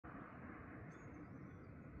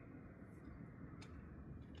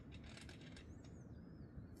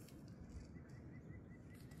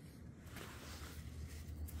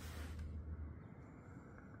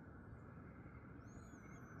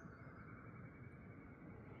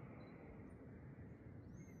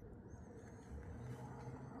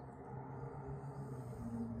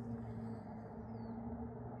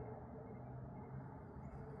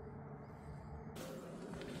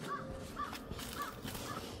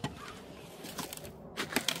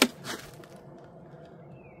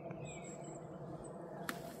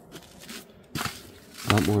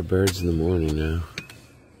lot more birds in the morning now.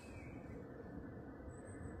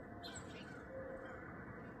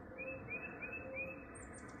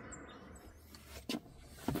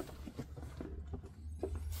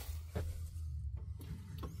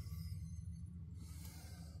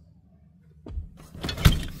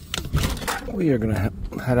 We are going to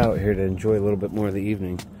head out here to enjoy a little bit more of the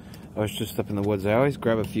evening. I was just up in the woods. I always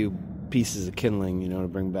grab a few pieces of kindling, you know, to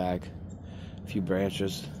bring back. A few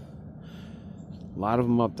branches. A lot of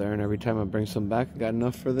them up there, and every time I bring some back, I got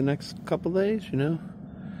enough for the next couple days, you know,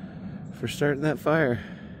 for starting that fire.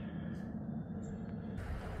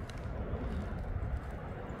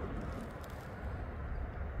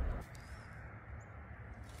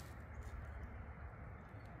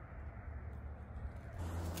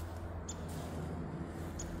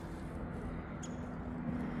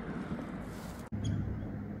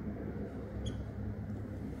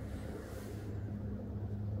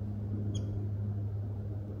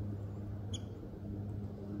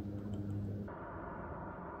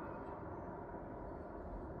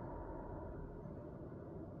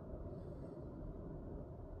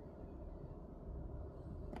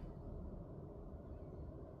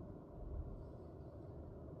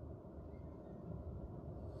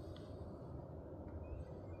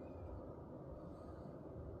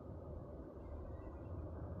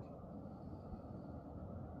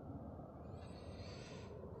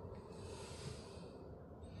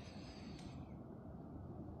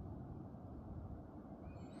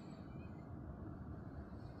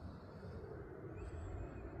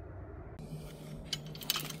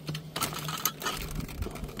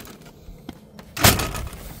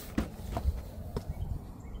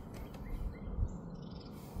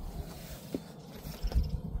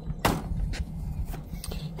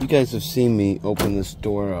 You guys have seen me open this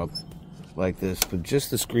door up like this with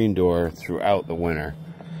just the screen door throughout the winter.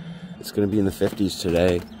 It's going to be in the 50s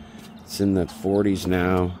today. It's in the 40s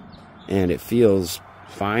now, and it feels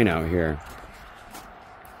fine out here.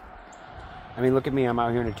 I mean, look at me. I'm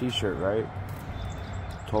out here in a t-shirt, right?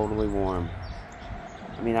 Totally warm.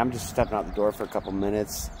 I mean, I'm just stepping out the door for a couple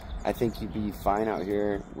minutes. I think you'd be fine out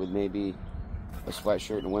here with maybe a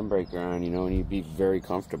sweatshirt and a windbreaker on, you know, and you'd be very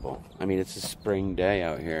comfortable. I mean, it's a spring day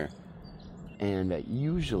out here, and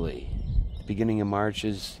usually the beginning of March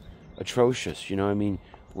is atrocious, you know. I mean,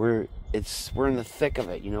 we're in the thick of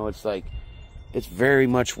it, you know. It's like it's very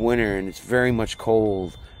much winter and it's very much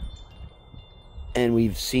cold, and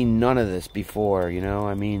we've seen none of this before, you know.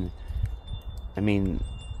 I mean,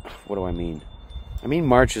 what do I mean? I mean,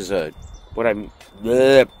 March is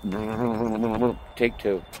take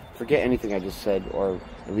two. Forget anything I just said, or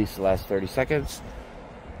at least the last 30 seconds.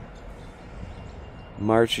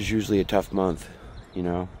 March is usually a tough month, you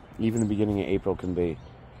know. Even the beginning of April can be.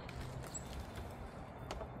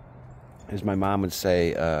 As my mom would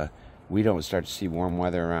say, we don't start to see warm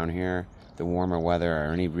weather around here, the warmer weather,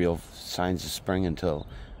 or any real signs of spring until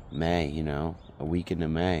May, you know, a week into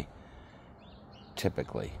May,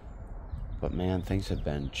 typically. But man, things have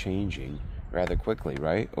been changing rather quickly,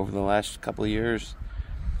 right? Over the last couple of years.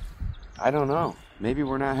 I don't know. Maybe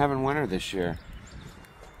we're not having winter this year.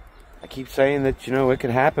 I keep saying that, you know, it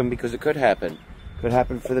could happen because it could happen. It could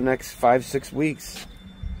happen for the next 5-6 weeks.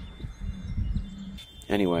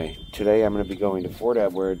 Anyway, today I'm going to be going to Fort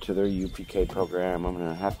Edward to their UPK program.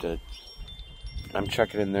 I'm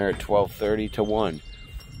checking in there at 12:30 to 1.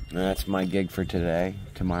 That's my gig for today.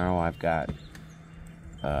 Tomorrow I've got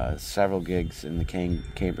several gigs in the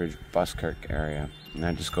Cambridge, Buskirk area. And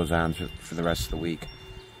that just goes on for the rest of the week.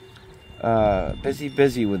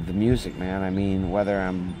 Busy with the music, man. I mean, whether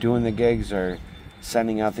I'm doing the gigs or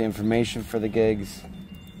sending out the information for the gigs,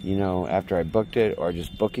 you know, after I booked it, or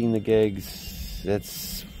just booking the gigs,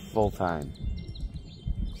 it's full time.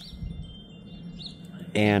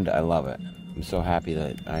 And I love it. I'm so happy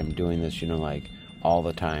that I'm doing this, you know, like all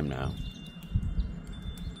the time now.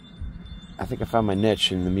 I think I found my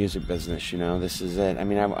niche in the music business, you know. This is it. I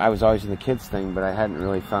mean, I was always in the kids thing, but I hadn't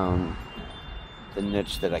really found the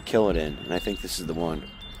niche that I kill it in, and I think this is the one.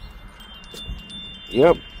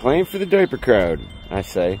 Yep, playing for the diaper crowd, I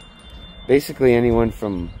say. Basically anyone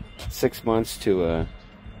from 6 months to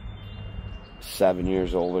 7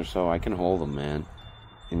 years old or so, I can hold them, man.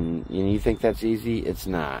 And you think that's easy? It's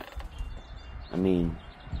not. I mean,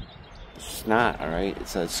 it's not, alright?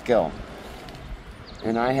 It's a skill.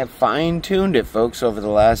 And I have fine-tuned it, folks, over the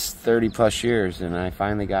last 30 plus years, and I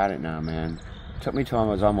finally got it now, man. Took me till I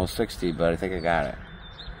was almost 60, but I think I got it.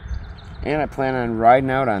 And I plan on riding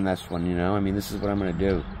out on this one, you know. I mean, this is what I'm going to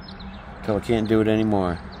do till I can't do it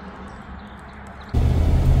anymore.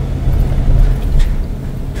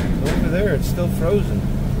 Over there, it's still frozen.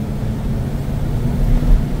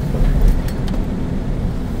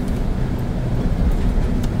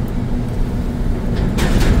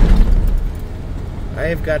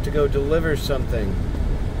 I've got to go deliver something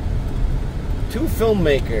to a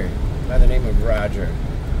filmmaker by the name of Roger.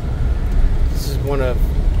 This is one of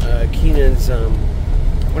Keenan's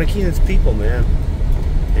people, man,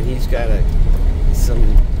 and he's got some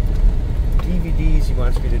DVDs he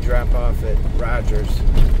wants me to drop off at Roger's.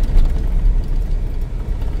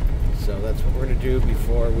 So that's what we're gonna do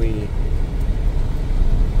before we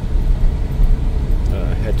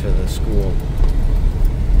head to the school.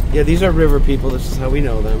 Yeah, these are river people. This is how we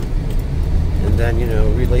know them. And then, you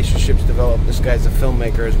know, relationships develop. This guy's a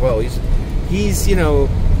filmmaker as well. He's, you know,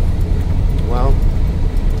 well,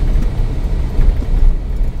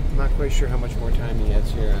 I'm not quite sure how much more time he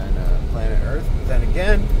has here on planet Earth. But then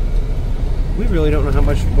again, we really don't know how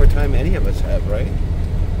much more time any of us have, right?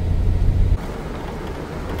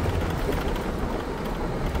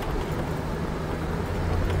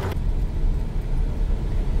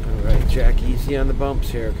 All right, Jack, easy on the bumps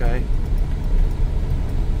here, okay?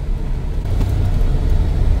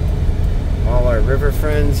 All our river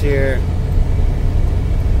friends here.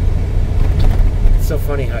 It's so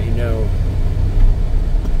funny how you know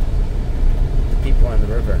the people on the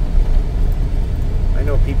river. I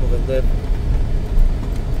know people that live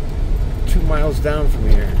 2 miles down from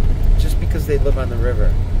here just because they live on the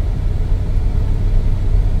river.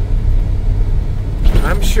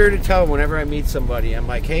 I'm sure to tell whenever I meet somebody, I'm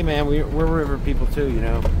like, hey man, we're river people too, you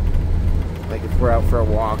know? Like if we're out for a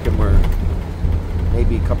walk and we're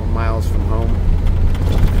maybe a couple miles from home.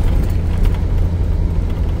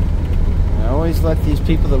 I always let these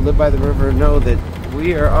people that live by the river know that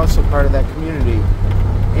we are also part of that community.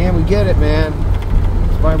 And we get it, man.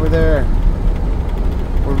 That's why we're there.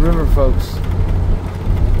 We're river folks.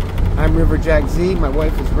 I'm River Jack Z. My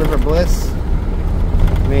wife is River Bliss.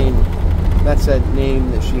 I mean, that's a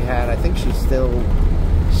name that she had. I think she's still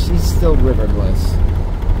River Bliss.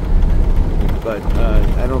 But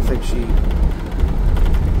I don't think she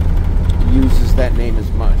uses that name as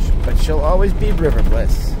much, but she'll always be River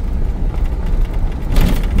Bliss.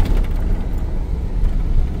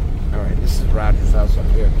 Alright, this is Roger's house up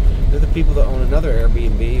here. They're the people that own another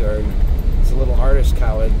Airbnb, or it's a little artist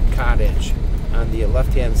cottage on the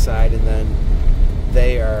left hand side, and then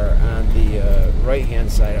they are on the right hand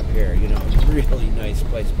side up here. You know, it's a really nice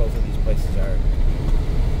place. Both of these places are.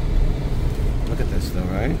 Look at this though,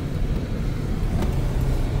 right?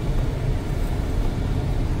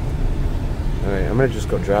 Alright, I'm going to just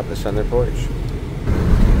go drop this on their porch.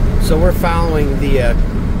 So we're following the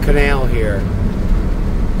canal here.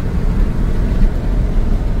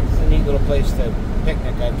 It's a neat little place to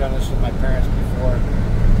picnic. I've done this with my parents before.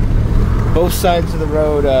 Both sides of the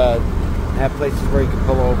road have places where you can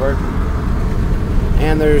pull over.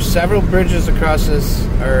 And there's several bridges across this,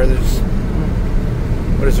 or there's,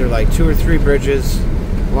 what is there, like 2 or 3 bridges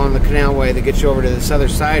along the canalway that get you over to this other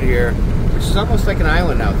side here, which is almost like an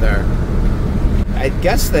island out there. I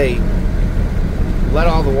guess they let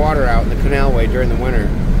all the water out in the canalway during the winter,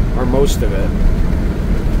 or most of it.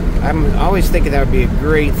 I'm always thinking that would be a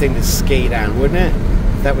great thing to skate on, wouldn't it?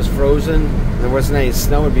 If that was frozen and there wasn't any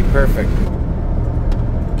snow, it would be perfect.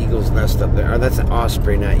 Eagle's nest up there. Oh, that's an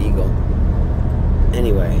osprey, not eagle.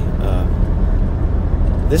 Anyway,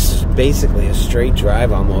 this is basically a straight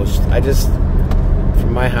drive almost.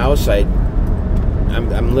 From my house,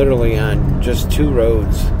 I'm literally on just 2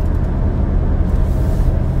 roads.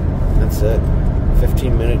 That's it.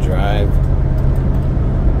 15-minute drive.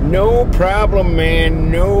 No problem,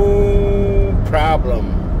 man. No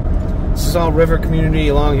problem. This is all river community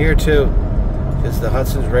along here, too. Because the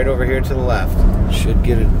Hudson's right over here to the left. Should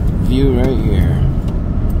get a view right here.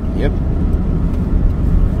 Yep.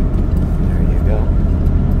 There you go.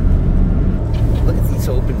 Look at these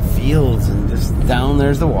open fields. And just down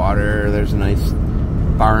there's the water. There's a nice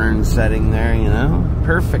barn setting there, you know.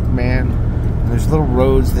 Perfect, man. There's little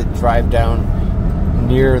roads that drive down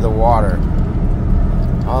near the water.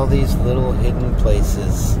 All these little hidden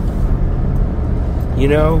places. You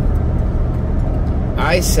know,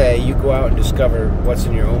 I say you go out and discover what's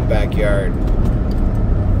in your own backyard.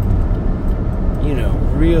 You know,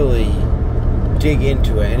 really dig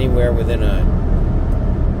into it anywhere within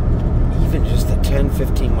even just a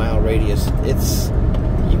 10-15 mile radius.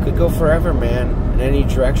 You could go forever, man, in any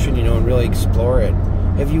direction, you know, and really explore it.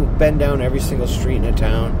 Have you been down every single street in a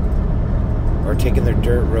town? Or taken their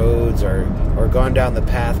dirt roads, or gone down the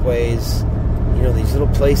pathways? You know, these little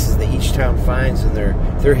places that each town finds, and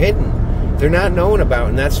they're hidden. They're not known about,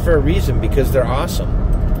 and that's for a reason, because they're awesome.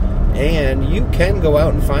 And you can go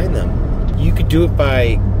out and find them. You could do it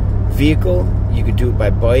by vehicle, you could do it by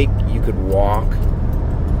bike, you could walk,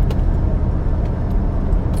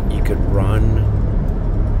 you could run.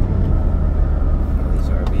 These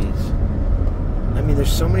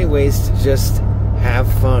there's so many ways to just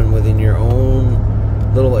have fun within your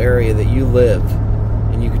own little area that you live.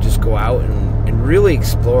 And you could just go out and really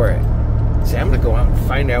explore it. Say, I'm going to go out and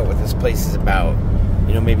find out what this place is about.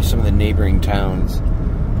 You know, maybe some of the neighboring towns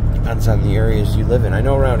on the areas you live in. I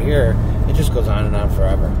know around here, it just goes on and on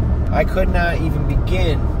forever. I could not even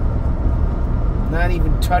begin, not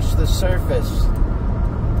even touch the surface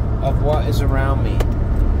of what is around me.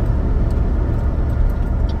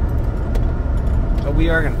 But we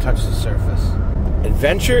are going to touch the surface.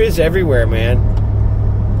 Adventure is everywhere, man.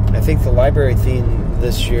 I think the library theme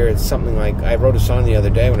this year is something like, I wrote a song the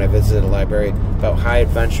other day when I visited a library about high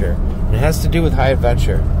adventure. And it has to do with high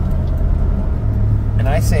adventure. And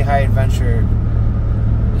I say high adventure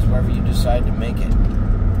is wherever you decide to make it.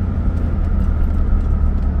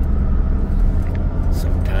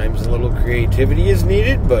 Sometimes a little creativity is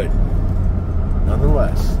needed, but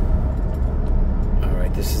nonetheless.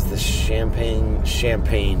 Alright, this is the Champlain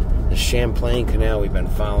Canal we've been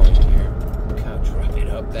following here. Look how dried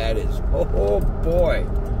up that is. Oh boy.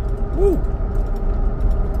 Woo!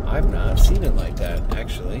 I've not seen it like that,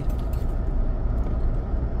 actually.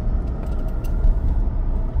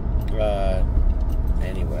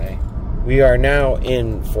 Anyway, we are now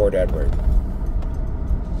in Fort Edward.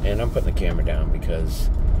 And I'm putting the camera down because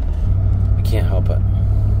I can't help it.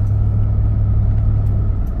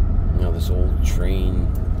 You know, this old train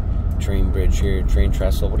bridge here, train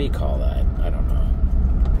trestle, what do you call that? I don't know.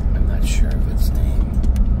 I'm not sure of its name.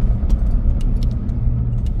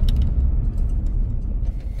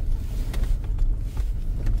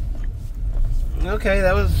 Okay,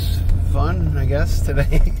 that was fun, I guess,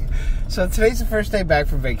 today. So today's the first day back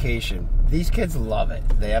from vacation. These kids love it.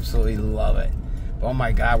 They absolutely love it. Oh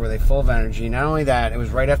my God, were they full of energy. Not only that, it was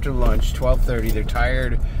right after lunch, 12:30. They're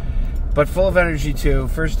tired, but full of energy too.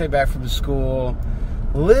 First day back from school.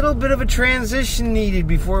 A little bit of a transition needed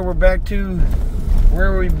before we're back to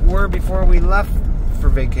where we were before we left for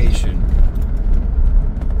vacation.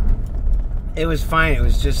 It was fine. It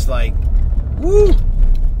was just like, woo!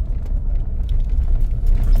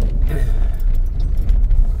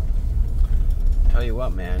 Tell you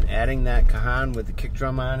what, man, adding that cajon with the kick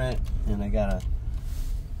drum on it, and I got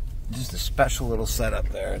just a special little setup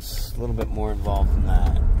there. It's a little bit more involved than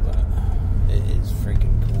that, but it is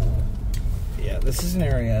freaking cool. Yeah, this is an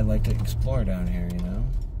area I'd like to explore down here, you know?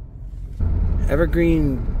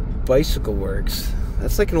 Evergreen Bicycle Works.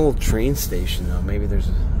 That's like an old train station, though. Maybe there's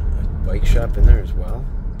a bike shop in there as well.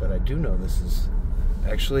 But I do know this is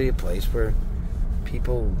actually a place where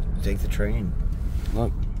people take the train.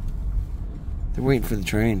 Look. They're waiting for the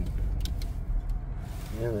train.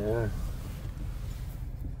 Yeah, they are.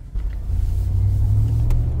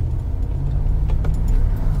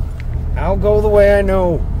 I'll go the way I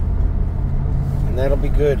know. And that'll be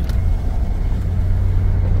good.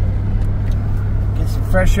 Get some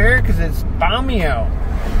fresh air because it's balmy out.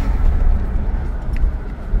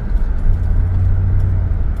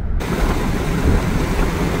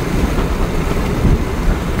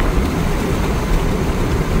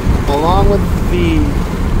 Along with the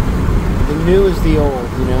new is the old,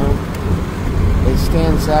 you know? They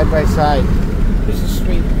stand side by side. There's a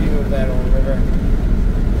sweet view of that old river.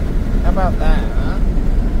 How about that, huh?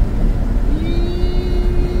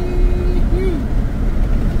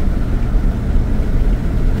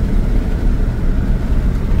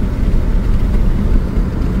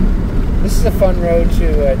 This is a fun road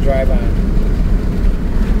to drive on.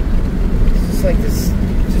 It's just like this.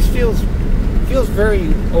 It just feels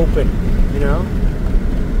very open, you know.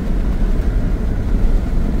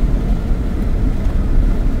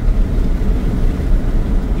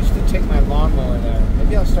 Used to take my lawnmower there.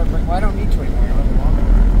 Maybe I'll start. Well, I don't need to anymore. I don't have a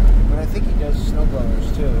lawnmower, but I think he does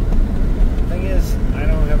snowblowers too. The thing is, I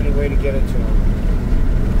don't have any way to get it to him.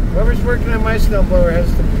 Whoever's working on my snowblower has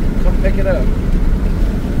to come pick it up.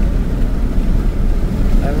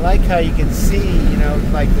 I like how you can see, you know,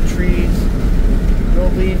 like the trees, no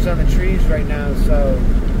leaves on the trees right now, so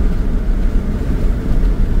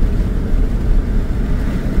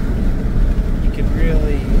you can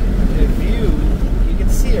really, the view, you can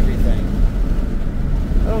see everything.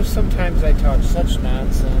 Oh, sometimes I talk such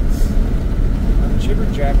nonsense. I'm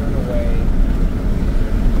jibber-jabbering away.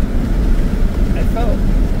 I felt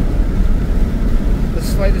the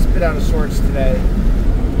slightest bit out of sorts today.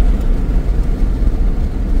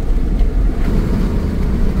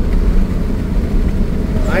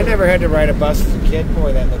 I never had to ride a bus as a kid.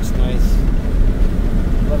 Boy, that looks nice.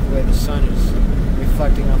 I love the way the sun is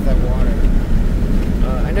reflecting off that water.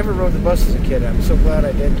 I never rode the bus as a kid. I'm so glad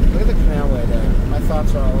I did. Look at the canalway there. My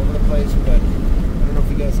thoughts are all over the place, but I don't know if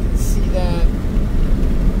you guys can see that.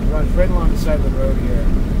 Run right along the side of the road here.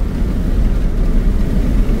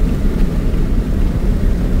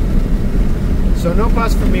 So no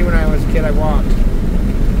bus for me when I was a kid. I walked.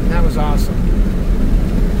 And that was awesome.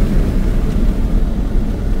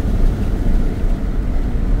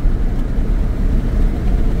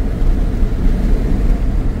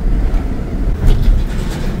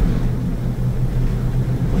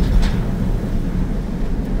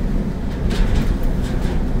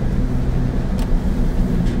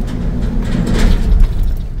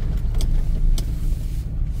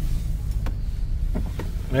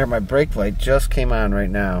 There, my brake light just came on right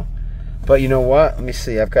now. But you know what? Let me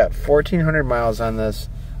see. I've got 1,400 miles on this.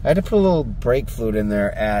 I had to put a little brake fluid in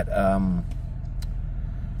there at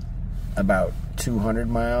about 200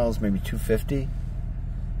 miles, maybe 250.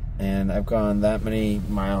 And I've gone that many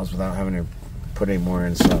miles without having to put any more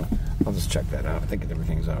in, so I'll just check that out. I think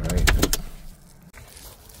everything's all right.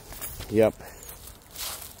 Yep.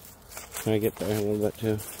 Can I get there a little bit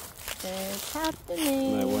too? It's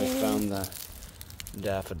happening. My wife found the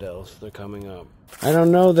daffodils. They're coming up. I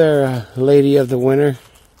don't know there, lady of the winter.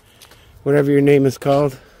 Whatever your name is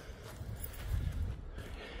called.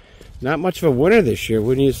 Not much of a winter this year,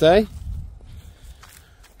 wouldn't you say?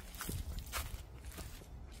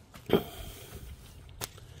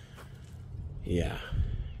 Yeah.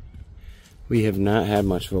 We have not had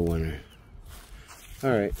much of a winter.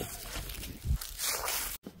 Alright.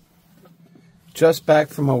 Just back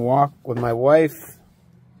from a walk with my wife.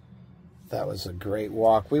 That was a great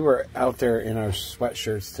walk. We were out there in our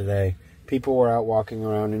sweatshirts today. People were out walking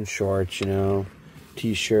around in shorts, you know,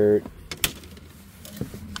 t-shirt.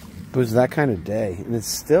 It was that kind of day. And it's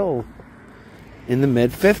still in the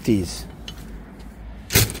mid-50s.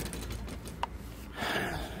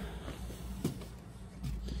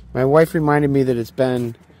 My wife reminded me that it's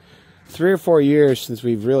been 3 or 4 years since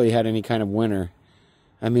we've really had any kind of winter.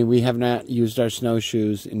 I mean, we have not used our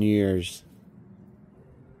snowshoes in years.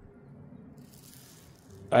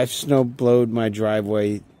 I've snowblowed my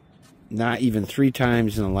driveway not even 3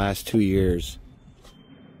 times in the last 2 years.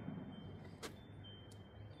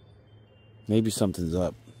 Maybe something's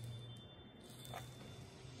up.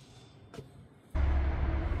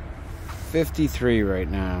 53 right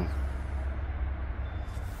now.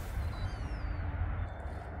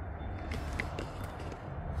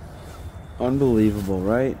 Unbelievable,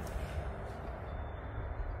 right?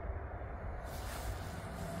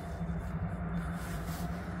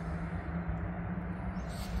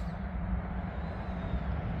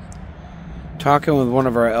 Talking with one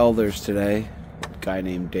of our elders today, a guy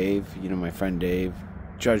named Dave, you know, my friend Dave,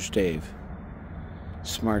 Judge Dave.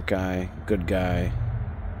 Smart guy, good guy.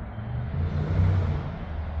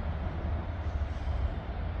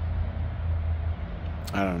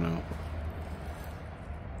 I don't know.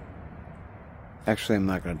 Actually, I'm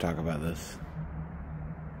not going to talk about this.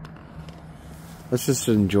 Let's just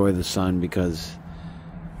enjoy the sun, because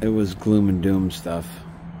it was gloom and doom stuff,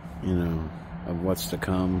 you know, of what's to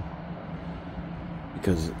come.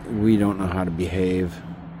 Because we don't know how to behave,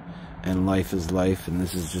 and life is life, and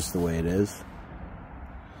this is just the way it is.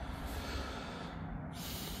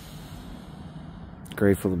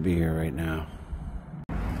 Grateful to be here right now.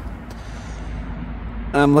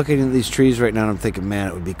 I'm looking at these trees right now and I'm thinking, man,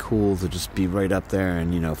 it would be cool to just be right up there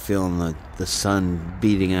and, you know, feeling the sun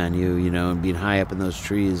beating on you, you know, and being high up in those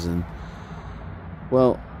trees. And,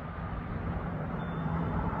 well,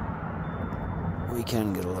 we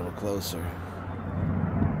can get a little closer.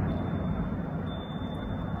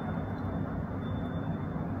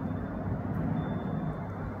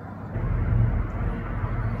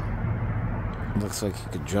 Looks like you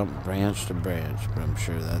could jump branch to branch, but I'm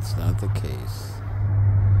sure that's not the case.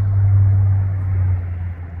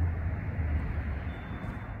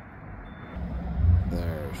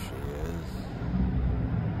 There she is.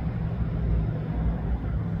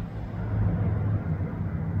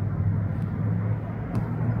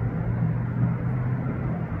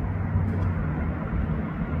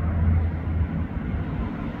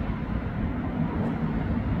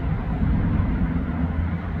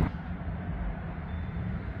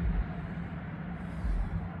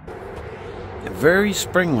 Very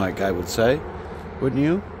spring-like, I would say. Wouldn't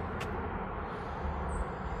you?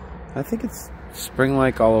 I think it's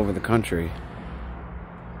spring-like all over the country.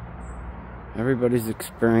 Everybody's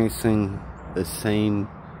experiencing the same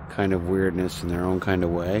kind of weirdness in their own kind of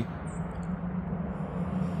way.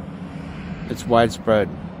 It's widespread.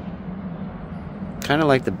 Kind of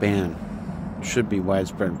like the band. It should be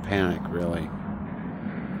widespread panic, really.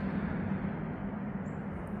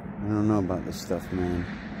 I don't know about this stuff, man.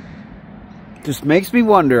 Just makes me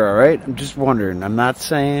wonder, alright? I'm just wondering. I'm not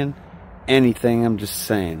saying anything, I'm just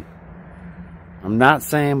saying. I'm not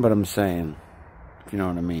saying, but I'm saying, if you know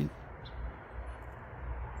what I mean.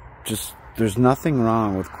 Just, there's nothing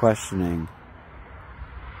wrong with questioning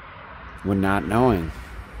when not knowing.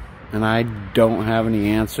 And I don't have any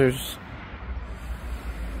answers.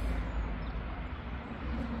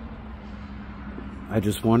 I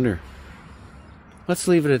just wonder. Let's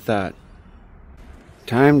leave it at that.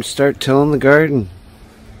 Time to start tilling the garden.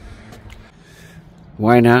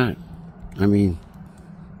 Why not? I mean,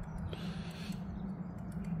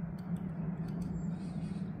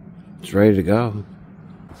 it's ready to go.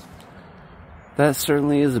 That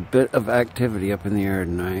certainly is a bit of activity up in the air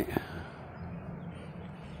tonight.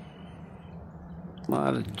 A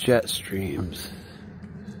lot of jet streams.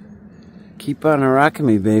 Keep on rocking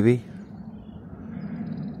me, baby.